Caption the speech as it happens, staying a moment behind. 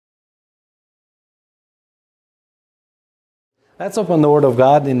Let's open the Word of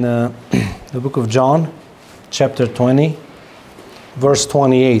God in the book of John, chapter 20, verse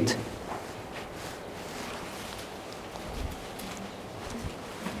 28.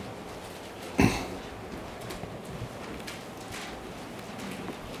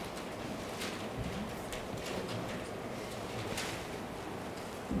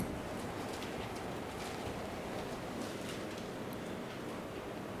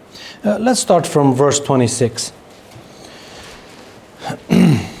 Let's start from verse 26.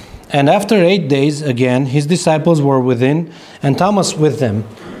 And after 8 days again, his disciples were within, and Thomas with them.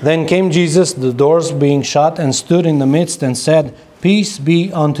 Then came Jesus, the doors being shut, and stood in the midst, and said, Peace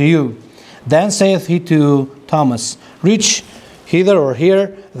be unto you. Then saith he to Thomas, Reach hither or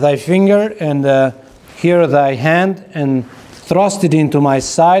here thy finger, and here thy hand, and thrust it into my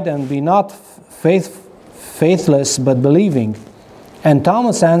side, and be not faithless, but believing. And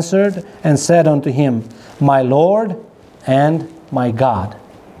Thomas answered and said unto him, My Lord and my God.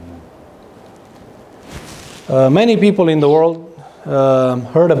 Many people in the world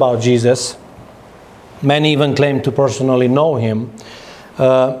heard about Jesus. Many even claim to personally know him.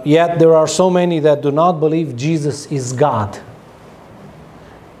 Yet there are so many that do not believe Jesus is God.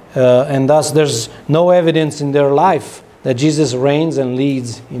 And thus there's no evidence in their life that Jesus reigns and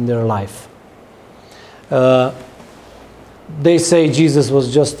leads in their life. They say Jesus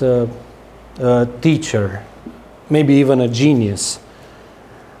was just a teacher, maybe even a genius.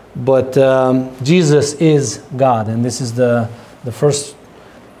 But Jesus is God, and this is the first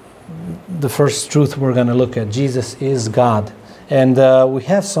truth we're going to look at. Jesus is God, and we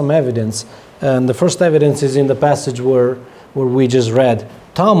have some evidence. And the first evidence is in the passage where we just read.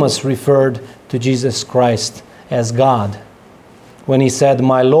 Thomas referred to Jesus Christ as God when he said,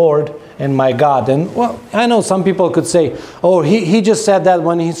 "My Lord and my God." And well, I know some people could say, "Oh, he just said that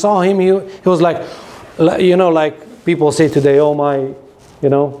when he saw him, he was like people say today, oh my."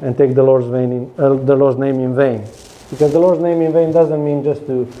 And take the Lord's name in vain. Because the Lord's name in vain doesn't mean just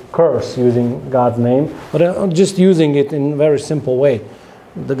to curse using God's name, but just using it in a very simple way.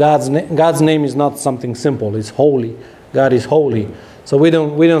 God's name is not something simple. It's holy. God is holy. So we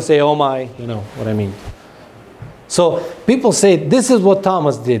don't say, oh my, you know what I mean. So people say, this is what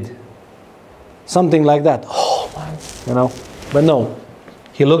Thomas did. Something like that. Oh my, But no.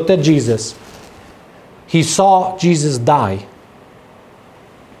 He looked at Jesus. He saw Jesus die.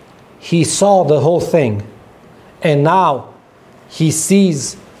 He saw the whole thing, and now he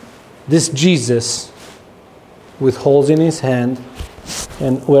sees this Jesus with holes in his hand,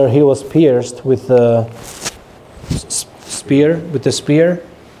 and where he was pierced with a spear,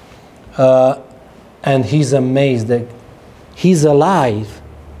 and he's amazed that he's alive.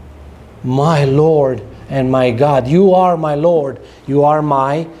 My Lord and my God. You are my Lord. You are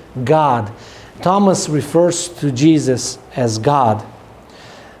my God. Thomas refers to Jesus as God.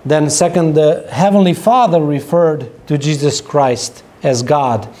 Then second, the Heavenly Father referred to Jesus Christ as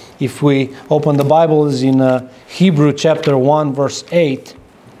God. If we open the Bible, is in Hebrews chapter 1 verse 8.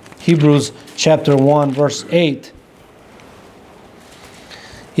 Hebrews chapter 1 verse 8.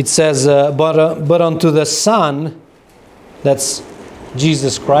 It says, but unto the Son, that's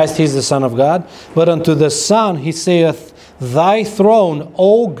Jesus Christ, He's the Son of God. But unto the Son He saith, Thy throne,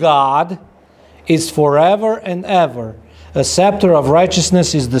 O God, is forever and ever. A scepter of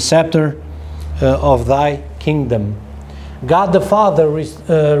righteousness is the scepter of thy kingdom. God the Father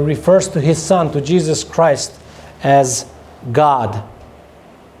refers to His Son, to Jesus Christ, as God.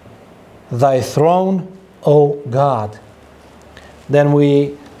 Thy throne, O God. Then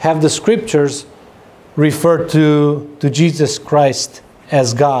we have the scriptures refer to Jesus Christ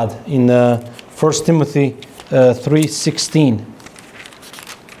as God in 1 Timothy 3:16.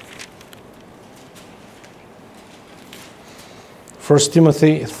 1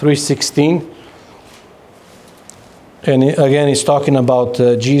 Timothy 3:16, and again he's talking about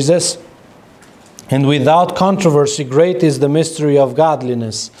Jesus. And without controversy, great is the mystery of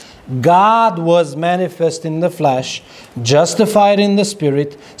godliness. God was manifest in the flesh, justified in the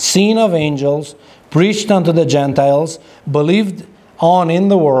spirit, seen of angels, preached unto the Gentiles, believed on in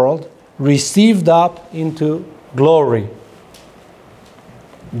the world, received up into glory.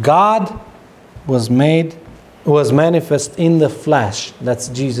 God was manifest in the flesh. That's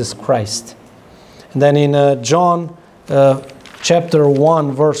Jesus Christ. And then in John chapter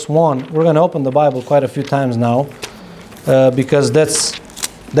 1 verse 1, we're going to open the Bible quite a few times now because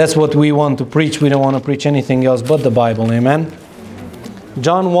that's what we want to preach. We don't want to preach anything else but the Bible. Amen.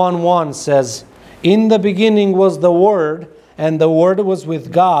 John 1:1 says, In the beginning was the Word, and the Word was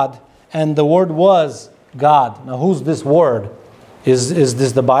with God, and the Word was God. Now who's this Word? Is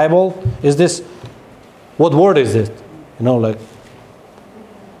this the Bible? Is this... What word is it? Like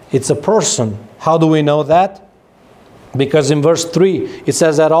it's a person. How do we know that? Because in verse 3, it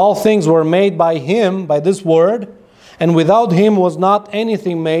says that all things were made by Him, by this Word, and without Him was not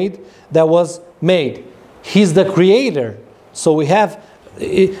anything made that was made. He's the Creator. So we have,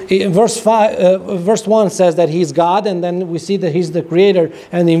 in verse 1 says that He's God, and then we see that He's the Creator.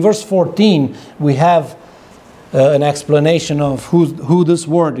 And in verse 14, we have an explanation of who this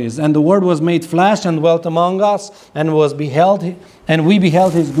Word is. And the Word was made flesh and dwelt among us, and we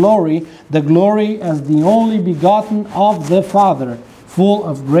beheld His glory, the glory as the only begotten of the Father, full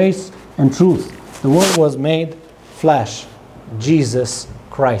of grace and truth. The Word was made flesh. Jesus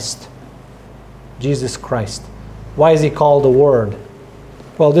Christ. Jesus Christ. Why is He called the Word?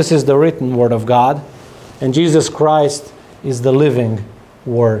 Well, this is the written Word of God, and Jesus Christ is the living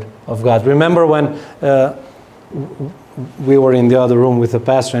Word of God. Remember when we were in the other room with the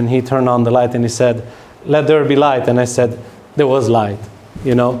pastor, and he turned on the light and he said, "Let there be light." And I said, "There was light."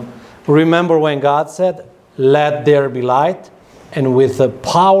 Remember when God said, "Let there be light," and with the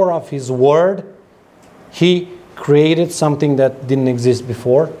power of His Word, He created something that didn't exist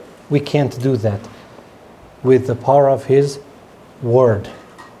before? We can't do that with the power of His Word.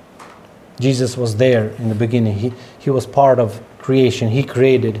 Jesus was there in the beginning. He was part of creation. He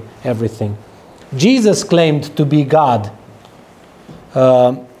created everything. Jesus claimed to be God.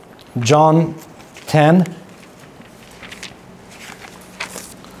 John 10,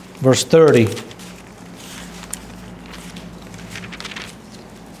 verse 30.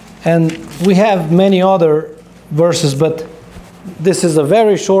 And we have many other verses, but this is a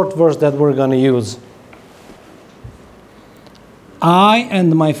very short verse that we're going to use. I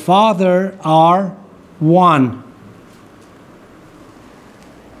and my Father are one.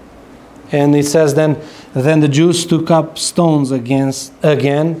 And it says then the Jews took up stones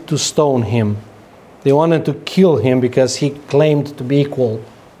again to stone Him. They wanted to kill Him because He claimed to be equal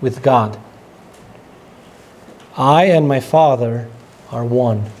with God. I and my Father are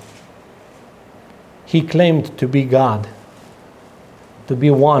one. He claimed to be God, to be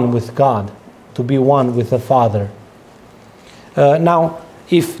one with God, to be one with the Father. Now,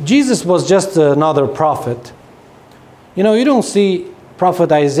 if Jesus was just another prophet, you don't see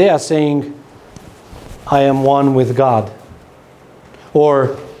Prophet Isaiah saying, "I am one with God."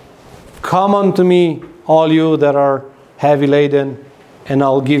 Or, "Come unto me, all you that are heavy laden, and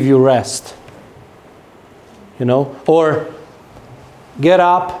I'll give you rest." Or, "Get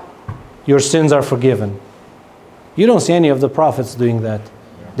up, your sins are forgiven." You don't see any of the prophets doing that.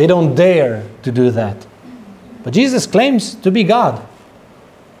 They don't dare to do that. But Jesus claims to be God.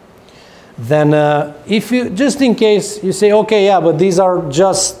 Then if you, just in case you say, okay, yeah, but these are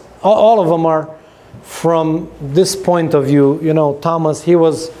just, all of them are from this point of view. Thomas, he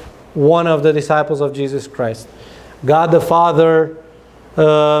was one of the disciples of Jesus Christ. God the Father,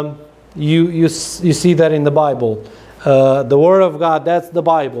 you see that in the Bible. The Word of God, that's the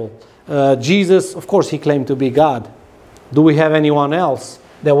Bible. Jesus, of course, He claimed to be God. Do we have anyone else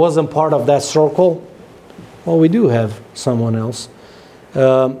that wasn't part of that circle? Well, we do have someone else.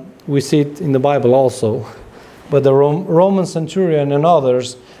 We see it in the Bible also. But the Roman centurion and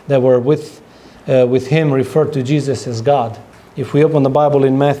others that were with him referred to Jesus as God. If we open the Bible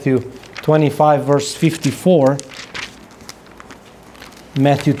in Matthew 25, verse 54.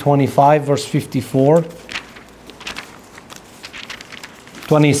 Matthew 25, verse 54.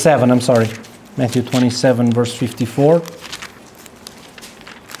 27, I'm sorry. Matthew 27, verse 54.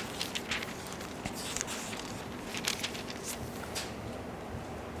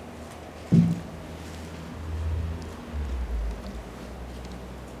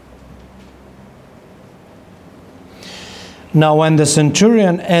 Now when the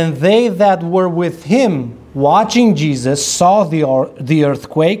centurion and they that were with him watching Jesus saw the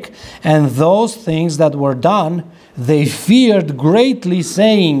earthquake and those things that were done, they feared greatly,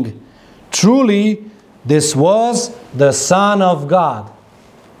 saying, "Truly, this was the Son of God."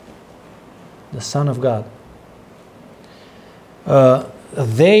 The Son of God.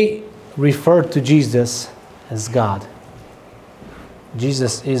 They referred to Jesus as God.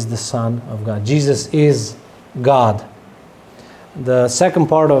 Jesus is the Son of God. Jesus is God. The second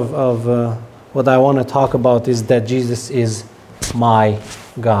part of what I want to talk about is that Jesus is my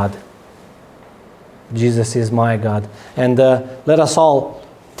God. Jesus is my God. And let us all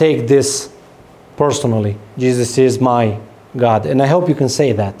take this personally. Jesus is my God. And I hope you can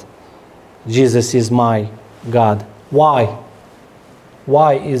say that. Jesus is my God. Why?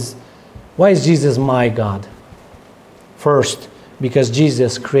 Why is Jesus my God? First, because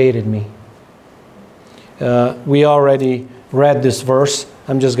Jesus created me. We already read this verse.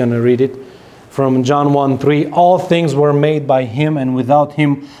 I'm just going to read it. from John 1:3. All things were made by Him, and without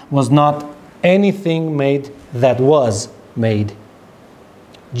Him was not anything made that was made.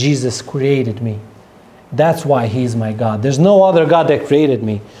 Jesus created me. That's why He's my God. There's no other God that created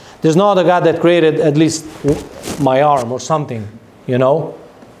me. There's no other God that created at least my arm or something, you know.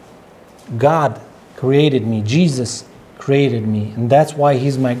 God created me. Jesus created me. And that's why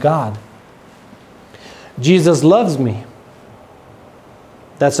He's my God. Jesus loves me.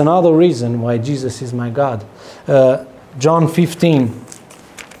 That's another reason why Jesus is my God. John 15.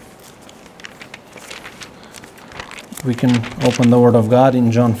 We can open the Word of God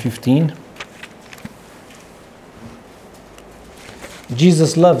in John 15.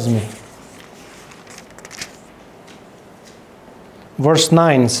 Jesus loves me. Verse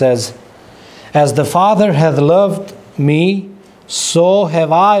 9 says, "As the Father hath loved me, so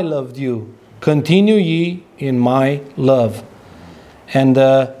have I loved you. Continue ye in my love." And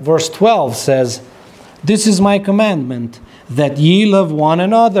verse 12 says, "This is my commandment, that ye love one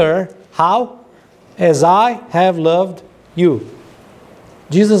another." How? "As I have loved you."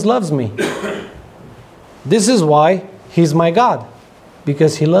 Jesus loves me. This is why He's my God,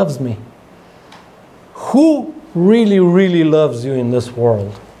 because He loves me. Who really, really loves you in this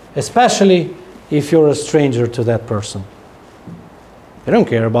world? Especially if you're a stranger to that person. They don't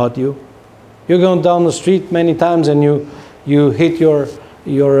care about you. You're going down the street many times and you hit your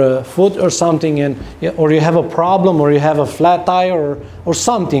foot or something, or you have a problem, or you have a flat tire or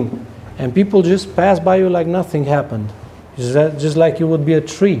something, and people just pass by you like nothing happened, just like you would be a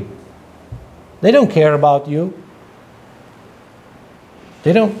tree. They don't care about you.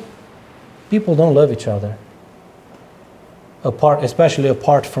 People don't love each other, especially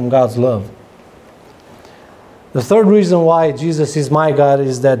apart from God's love. The third reason why Jesus is my God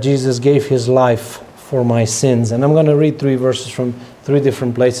is that Jesus gave His life for my sins. And I'm going to read 3 verses from 3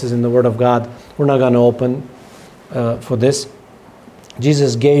 different places in the Word of God. We're not going to open for this.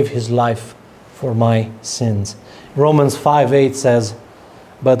 Jesus gave His life for my sins. Romans 5:8 says,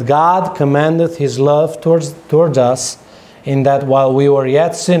 "But God commendeth His love towards us, in that while we were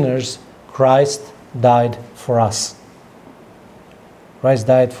yet sinners, Christ died for us." Christ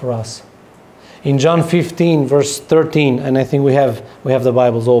died for us. In John 15, verse 13, and I think we have the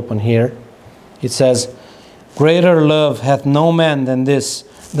Bibles open here, it says, "Greater love hath no man than this,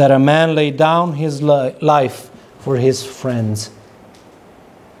 that a man lay down his life for his friends."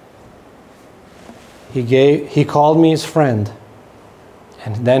 He called me His friend,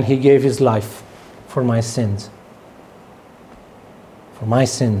 and then He gave His life for my sins. For my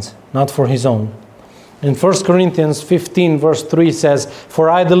sins, not for His own. In 1 Corinthians 15 verse 3 says, "For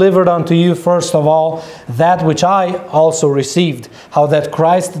I delivered unto you first of all that which I also received, how that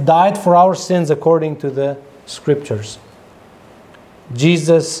Christ died for our sins according to the Scriptures."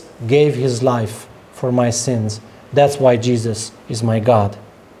 Jesus gave His life for my sins. That's why Jesus is my God.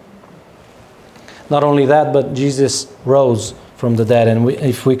 Not only that, but Jesus rose from the dead. And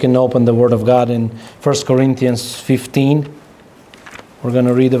if we can open the Word of God in 1 Corinthians 15, we're going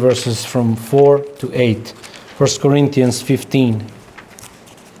to read the verses from 4 to 8. 1 Corinthians 15.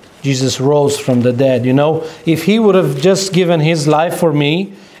 Jesus rose from the dead. You know, if He would have just given His life for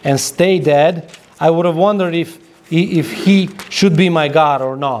me and stayed dead, I would have wondered if He should be my God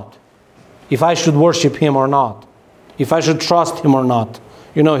or not. If I should worship Him or not. If I should trust Him or not.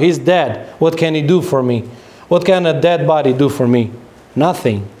 You know, He's dead. What can He do for me? What can a dead body do for me?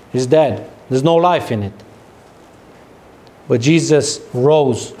 Nothing. He's dead. There's no life in it. But Jesus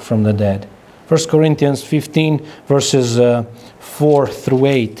rose from the dead. 1 Corinthians 15 verses 4 through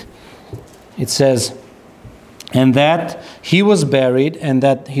 8. It says, "And that He was buried, and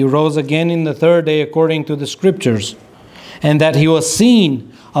that He rose again in the third day according to the Scriptures. And that He was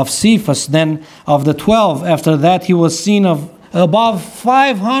seen of Cephas, then of the 12. After that He was seen of above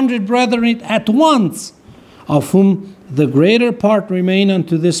 500 brethren at once, of whom the greater part remain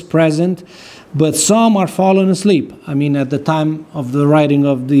unto this present, but some are fallen asleep." I mean, at the time of the writing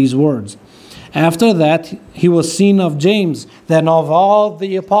of these words. "After that, He was seen of James, then of all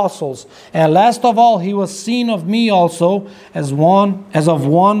the apostles. And last of all, He was seen of me also, as of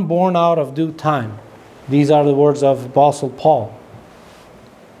one born out of due time." These are the words of Apostle Paul.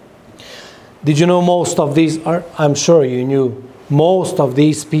 Did you know most of these I'm sure you knew, most of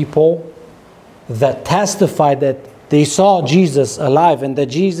these people that testified that they saw Jesus alive and that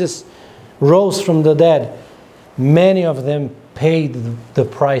Jesus rose from the dead, many of them paid the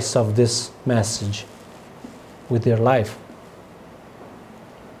price of this message with their life.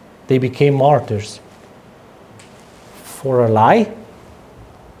 They became martyrs for a lie.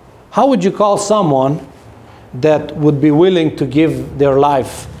 How would you call someone that would be willing to give their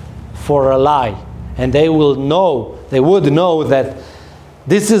life for a lie, and they would know that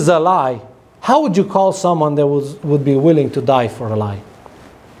this is a lie, how would you call someone that would be willing to die for a lie?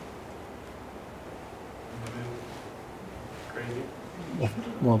 Crazy.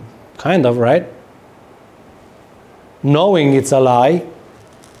 Well, kind of, right? Knowing it's a lie.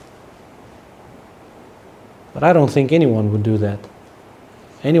 But I don't think anyone would do that.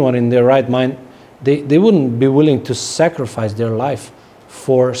 Anyone in their right mind, they wouldn't be willing to sacrifice their life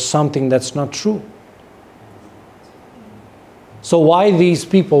for something that's not true. So why these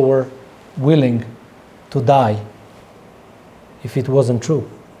people were willing to die if it wasn't true?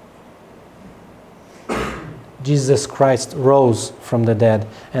 Jesus Christ rose from the dead,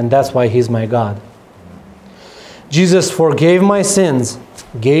 and that's why He's my God. Jesus forgave my sins,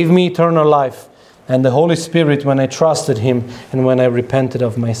 gave me eternal life, and the Holy Spirit when I trusted Him and when I repented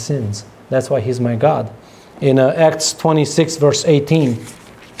of my sins. That's why He's my God. In Acts 26 verse 18.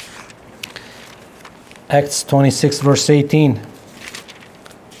 Acts 26 verse 18.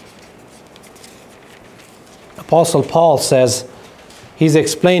 Apostle Paul says, he's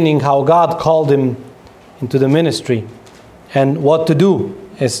explaining how God called him into the ministry and what to do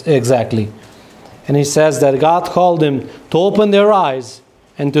exactly. And he says that God called him to open their eyes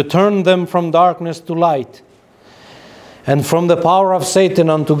and to turn them from darkness to light, and from the power of Satan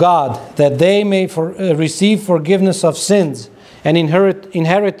unto God, that they may receive forgiveness of sins and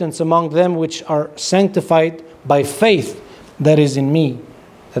inheritance among them which are sanctified by faith that is in me.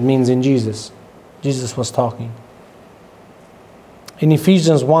 That means in Jesus. Jesus was talking. In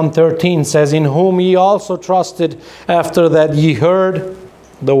Ephesians 1:13 says, in whom ye also trusted after that ye heard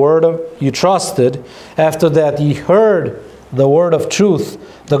the word of, you trusted after that ye heard the word of truth,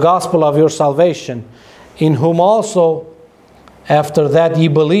 the gospel of your salvation, in whom also after that ye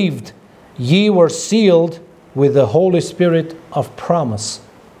believed, ye were sealed with the Holy Spirit of promise.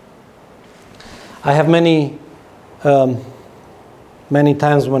 I have many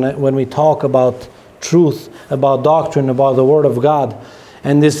times when we talk about truth, about doctrine, about the Word of God,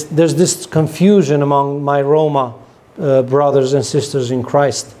 and there's this confusion among my Roma brothers and sisters in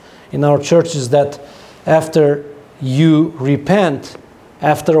Christ in our churches, that after you repent,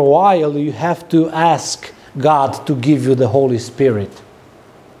 after a while you have to ask God to give you the Holy Spirit.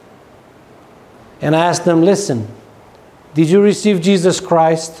 And I ask them, listen, did you receive Jesus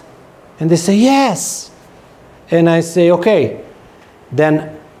Christ? And they say, yes. And I say, okay,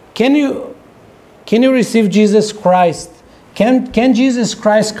 then can you receive Jesus Christ? Can Jesus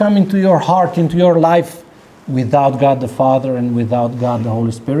Christ come into your heart, into your life, without God the Father and without God the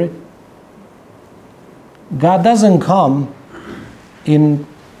Holy Spirit? God doesn't come in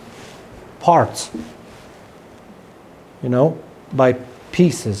parts, by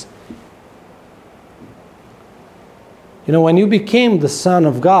pieces. When you became the Son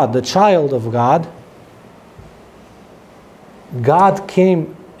of God, the child of God, God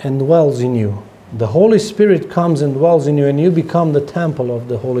came and dwells in you. The Holy Spirit comes and dwells in you, and you become the temple of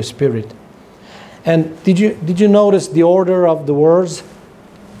the Holy Spirit. And did you notice the order of the words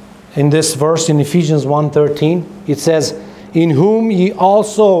in this verse in Ephesians 1:13? It says, in whom ye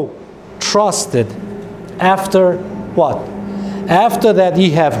also trusted after what? After that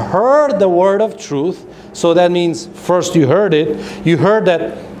ye have heard the word of truth. So that means first you heard it. You heard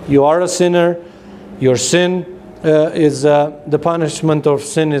that you are a sinner. Your sin is the punishment of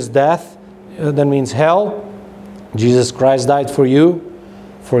sin is death. That means hell. Jesus Christ died for you,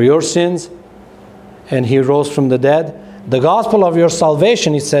 for your sins, and He rose from the dead. The gospel of your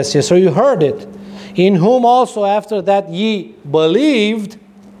salvation, it says here. So you heard it. In whom also after that ye believed.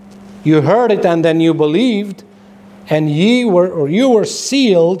 You heard it and then you believed, and you were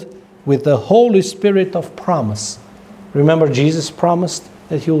sealed with the Holy Spirit of promise. Remember, Jesus promised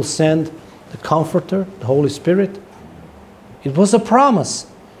that He will send the Comforter, the Holy Spirit. It was a promise.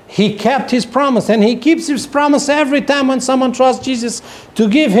 He kept His promise, and He keeps His promise every time when someone trusts Jesus to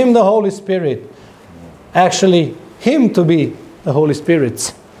give him the Holy Spirit. Actually, Him to be the Holy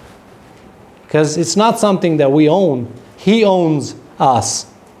Spirit. Because it's not something that we own. He owns us.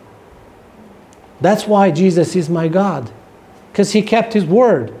 That's why Jesus is my God. Because He kept His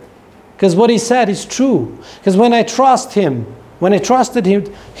word. Because what He said is true. Because when I trusted Him,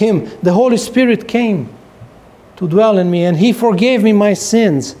 the Holy Spirit came to dwell in me, and He forgave me my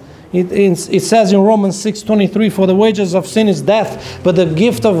sins. It says in Romans 6:23, for the wages of sin is death, but the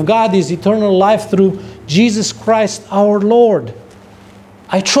gift of God is eternal life through Jesus Christ our Lord.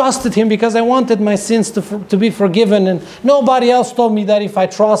 I trusted Him because I wanted my sins to be forgiven. And nobody else told me that if I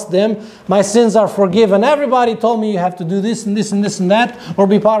trust them, my sins are forgiven. Everybody told me you have to do this and this and this and that, or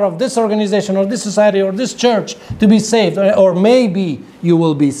be part of this organization or this society or this church to be saved. Or maybe you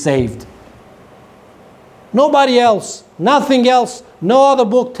will be saved. Nobody else, nothing else, no other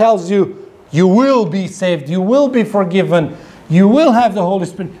book tells you, you will be saved, you will be forgiven, you will have the Holy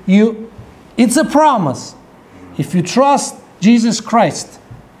Spirit. It's a promise. If you trust Jesus Christ,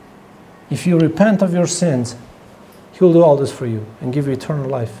 if you repent of your sins, He will do all this for you and give you eternal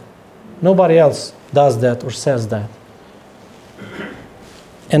life. Nobody else does that or says that.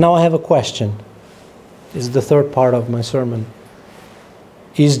 And now I have a question. This is the third part of my sermon.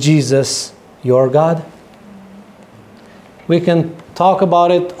 Is Jesus your God? We can talk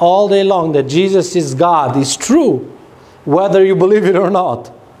about it all day long, that Jesus is God. It's true, whether you believe it or not.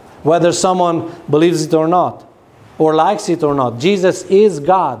 Whether someone believes it or not, or likes it or not. Jesus is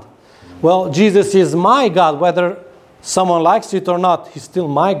God. Well, Jesus is my God. Whether someone likes it or not, He's still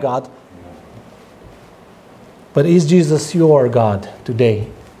my God. But is Jesus your God today?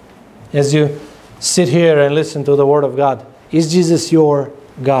 As you sit here and listen to the Word of God, is Jesus your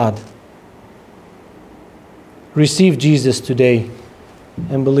God? Receive Jesus today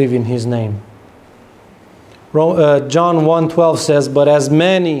and believe in His name. John 1:12 says, but as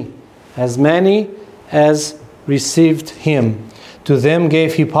many as received Him, to them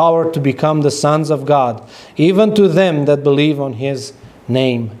gave He power to become the sons of God, even to them that believe on His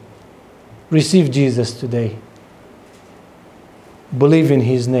name. Receive Jesus today. Believe in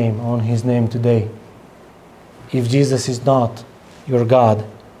His name, on His name today. If Jesus is not your God.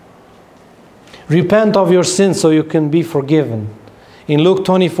 Repent of your sins so you can be forgiven. In Luke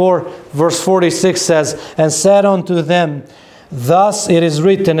 24, verse 46 says, and said unto them, thus it is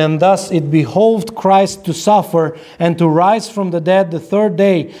written, and thus it behoved Christ to suffer and to rise from the dead the third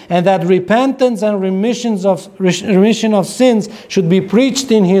day, and that repentance and remission of sins should be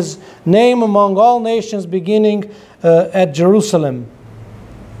preached in His name among all nations, beginning at Jerusalem.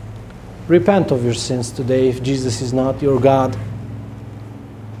 Repent of your sins today if Jesus is not your God.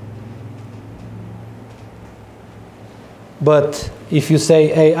 But if you say,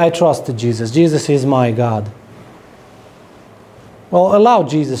 hey, I trusted Jesus, Jesus is my God. Well, allow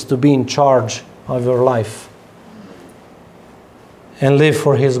Jesus to be in charge of your life and live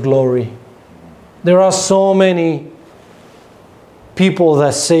for His glory. There are so many people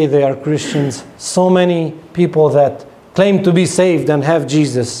that say they are Christians, so many people that claim to be saved and have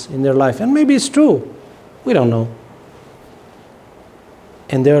Jesus in their life. And maybe it's true. We don't know.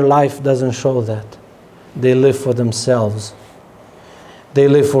 And their life doesn't show that. They live for themselves. They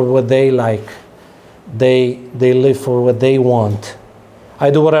live for what they like. They live for what they want.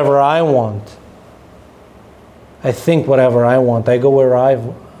 I do whatever I want. I think whatever I want. I go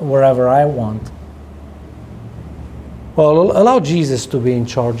wherever I want. Well, allow Jesus to be in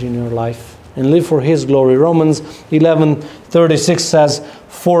charge in your life and live for His glory. Romans 11:36 says,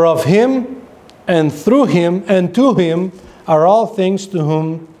 for of Him and through Him and to Him are all things, to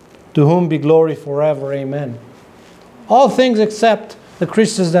whom be glory forever. Amen. All things except the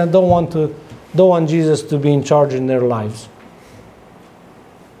Christians that don't want Jesus to be in charge in their lives.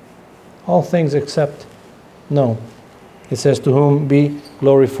 All things except, no. It says, to whom be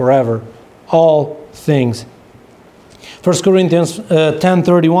glory forever. All things. 1 Corinthians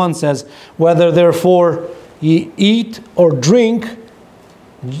 10:31 says, whether therefore ye eat or drink,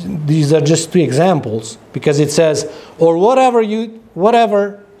 these are just two examples, because it says, or whatever you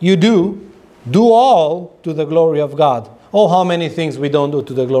do all to the glory of God. Oh, how many things we don't do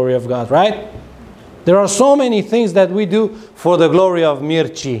to the glory of God, right? There are so many things that we do for the glory of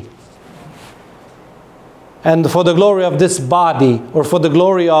Mirci, and for the glory of this body, or for the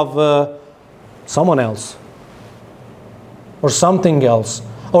glory of someone else, or something else,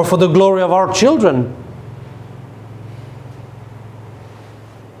 or for the glory of our children.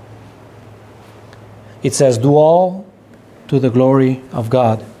 It says, do all to the glory of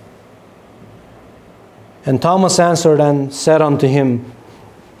God. And Thomas answered and said unto Him,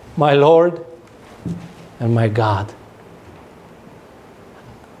 my Lord and my God.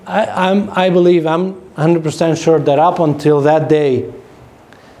 I believe, I'm 100% sure that up until that day,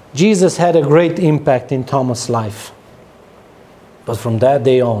 Jesus had a great impact in Thomas' life. But from that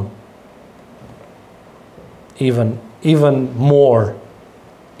day on, even more,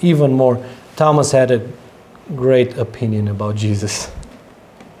 Thomas had a great opinion about Jesus.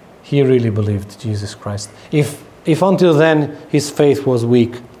 He really believed Jesus Christ. If until then his faith was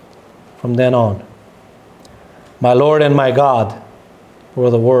weak, from then on, my Lord and my God were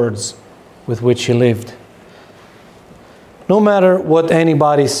the words with which he lived. No matter what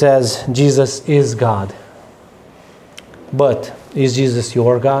anybody says, Jesus is God. But is Jesus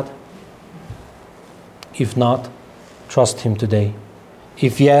your God? If not, trust Him today.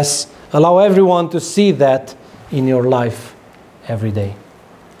 If yes, allow everyone to see that in your life every day.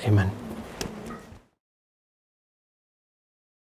 Amen.